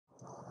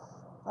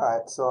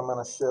Alright, so I'm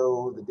going to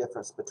show the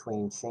difference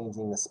between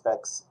changing the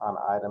specs on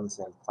items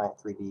in Plant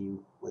 3D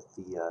with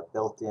the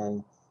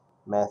built-in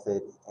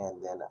method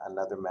and then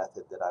another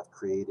method that I've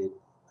created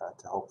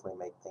to hopefully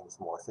make things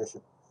more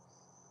efficient.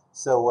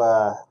 So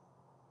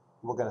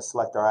we're going to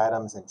select our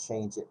items and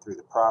change it through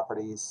the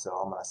properties. So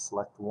I'm going to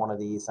select one of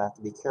these. I have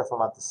to be careful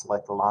not to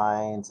select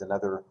lines and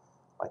other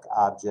like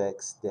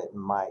objects that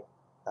might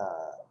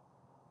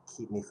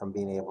keep me from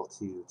being able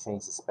to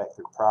change the spec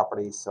through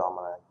properties. So I'm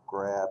going to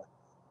grab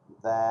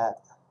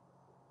that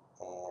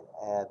and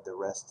add the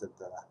rest of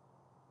the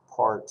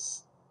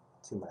parts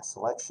to my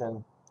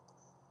selection.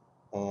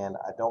 And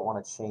I don't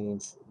want to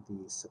change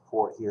the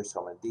support here, so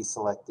I'm going to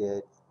deselect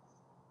it.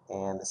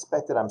 And the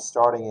spec that I'm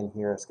starting in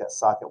here, it's got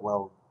socket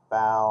weld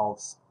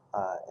valves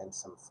and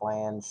some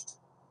flanged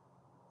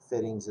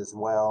fittings as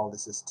well.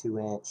 This is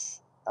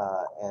 2-inch,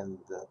 and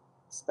the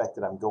spec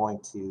that I'm going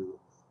to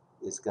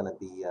is going to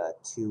be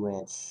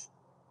 2-inch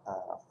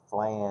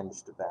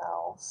flanged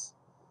valves.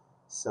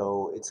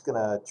 So it's going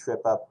to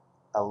trip up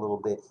a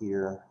little bit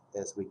here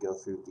as we go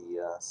through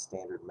the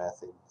standard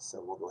method.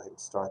 So we'll go ahead and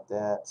start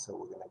that. So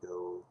we're going to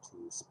go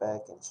to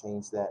spec and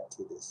change that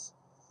to this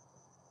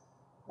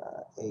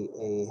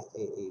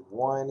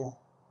AA1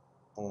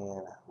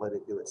 and let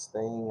it do its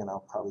thing. And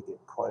I'll probably get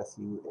quite a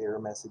few error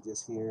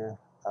messages here.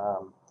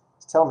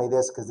 It's telling me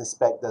this because this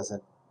spec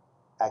doesn't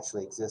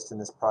actually exist in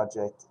this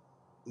project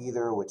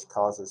either, which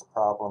causes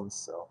problems.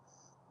 So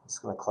I'm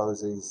just going to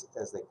close these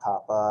as they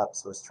pop up.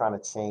 So it's trying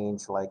to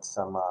change like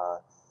some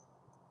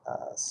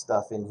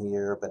stuff in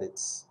here, but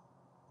it's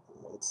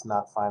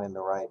not finding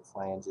the right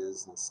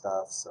flanges and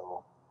stuff.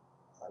 So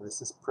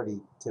this is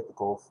pretty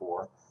typical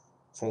for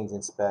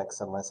changing specs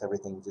unless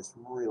everything just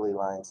really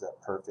lines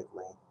up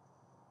perfectly.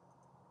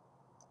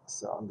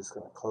 So I'm just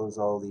going to close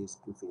all these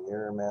goofy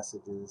error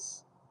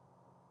messages.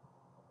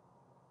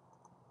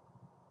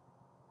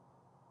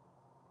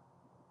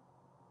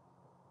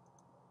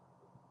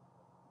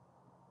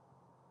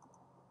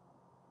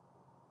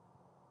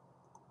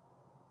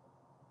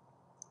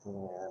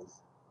 And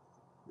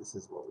this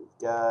is what we've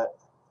got.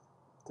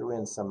 Threw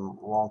in some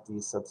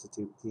wonky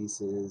substitute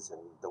pieces,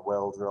 and the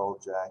welds are all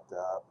jacked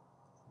up.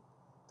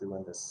 Threw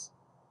in this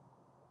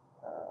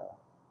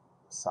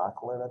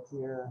socket up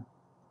here.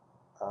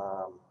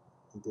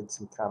 Did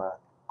some kind of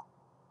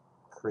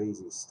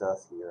crazy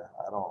stuff here.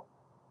 I don't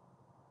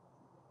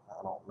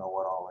know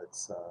what all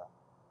it's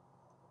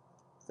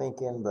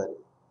thinking, but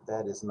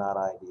that is not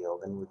ideal.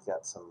 Then we've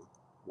got some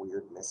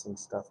weird missing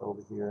stuff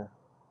over here.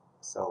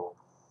 So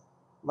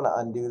I'm going to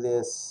undo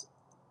this.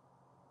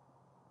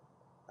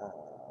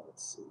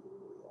 Let's see where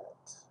we're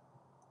at.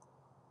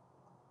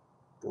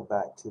 Go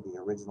back to the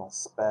original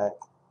spec,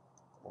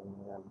 and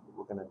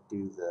we're going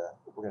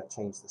to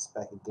change the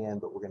spec again,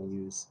 but we're going to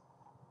use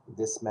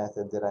this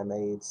method that I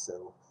made.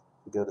 So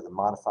we go to the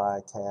Modify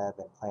tab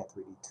and Plant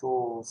 3D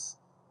Tools.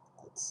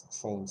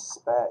 Let's change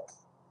spec.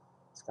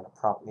 It's going to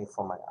prompt me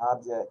for my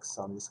objects,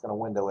 so I'm just going to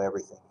window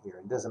everything here.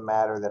 It doesn't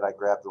matter that I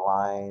grab the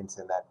lines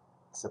and that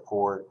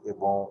support, it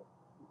won't,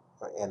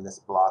 and this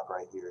block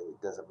right here,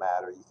 it doesn't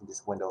matter. You can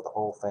just window the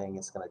whole thing.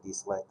 It's going to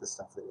deselect the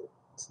stuff that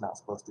it's not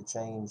supposed to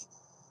change.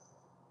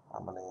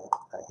 I'm going to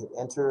hit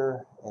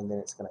enter, and then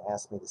it's going to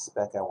ask me the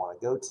spec I want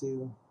to go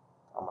to.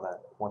 I'm going to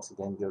once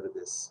again go to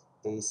this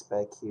A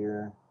spec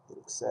here, hit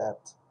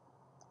accept,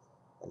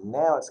 and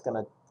now it's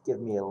going to give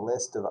me a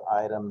list of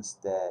items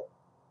that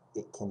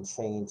it can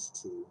change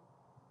to.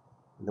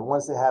 And the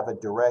ones that have a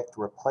direct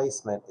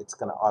replacement, it's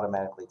going to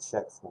automatically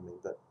check for me.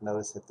 But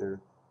notice that there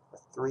are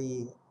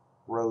 3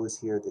 rows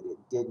here that it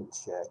didn't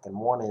check, and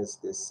one is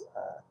this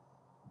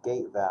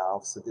gate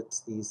valve. So it's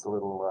these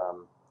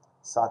little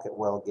socket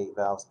weld gate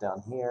valves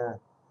down here.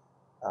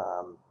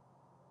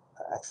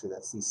 Actually,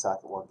 that's these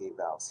socket weld gate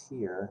valves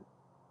here.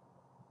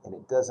 And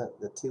it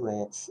doesn't, the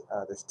 2-inch,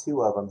 there's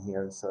 2 of them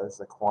here, so there's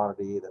the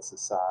quantity, that's the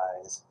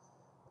size.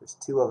 There's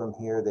 2 of them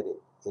here that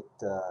it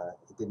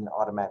didn't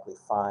automatically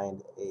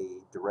find a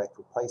direct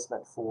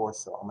replacement for,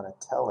 so I'm going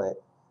to tell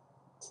it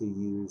to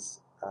use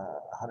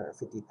a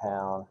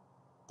 150-pound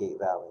gate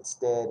valve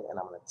instead, and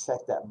I'm going to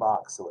check that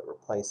box so it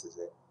replaces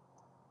it.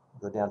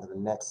 Go down to the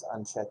next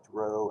unchecked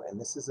row, and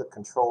this is a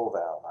control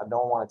valve. I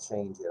don't want to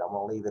change it. I'm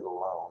going to leave it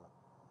alone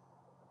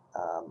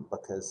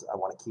because I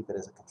want to keep it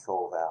as a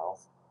control valve.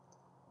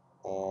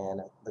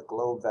 And the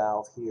globe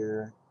valve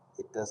here,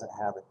 it doesn't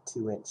have a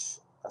 2-inch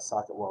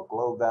socket weld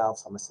globe valve,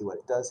 so I'm going to see what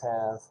it does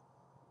have.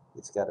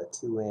 It's got a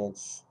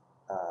 2-inch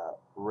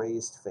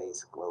raised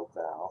face globe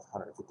valve,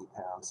 150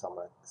 pounds, so I'm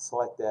going to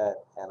select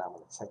that, and I'm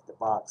going to check the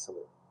box so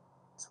it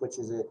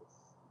switches it.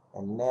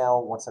 And now,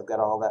 once I've got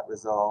all that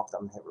resolved,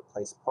 I'm going to hit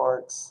replace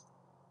parts,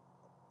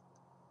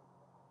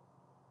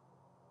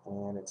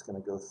 and it's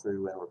going to go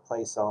through and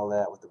replace all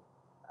that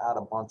without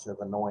a bunch of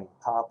annoying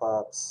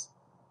pop-ups.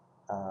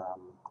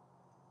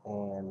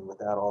 And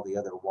without all the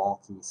other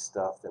wonky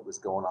stuff that was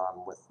going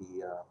on with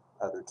the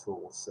other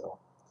tools. So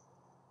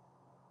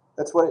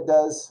that's what it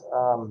does.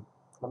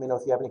 Let me know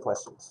if you have any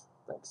questions.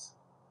 Thanks.